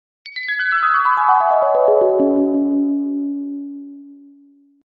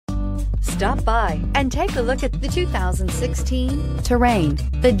Stop by and take a look at the 2016 Terrain.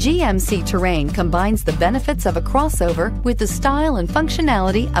 The GMC Terrain combines the benefits of a crossover with the style and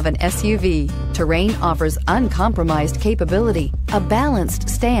functionality of an SUV. Terrain offers uncompromised capability, a balanced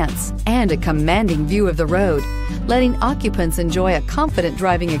stance, and a commanding view of the road, letting occupants enjoy a confident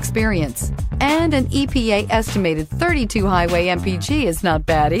driving experience. And an EPA estimated 32 highway MPG is not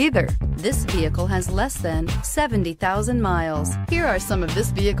bad either. This vehicle has less than 70,000 miles. Here are some of this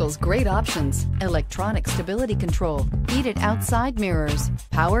vehicle's great options: electronic stability control, heated outside mirrors,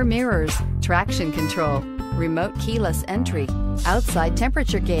 power mirrors, traction control, remote keyless entry, outside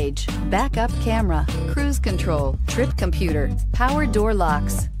temperature gauge, backup camera, cruise control, trip computer, power door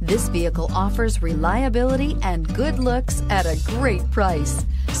locks. This vehicle offers reliability and good looks at a great price.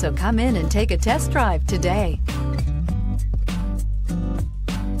 So come in and take a test drive today.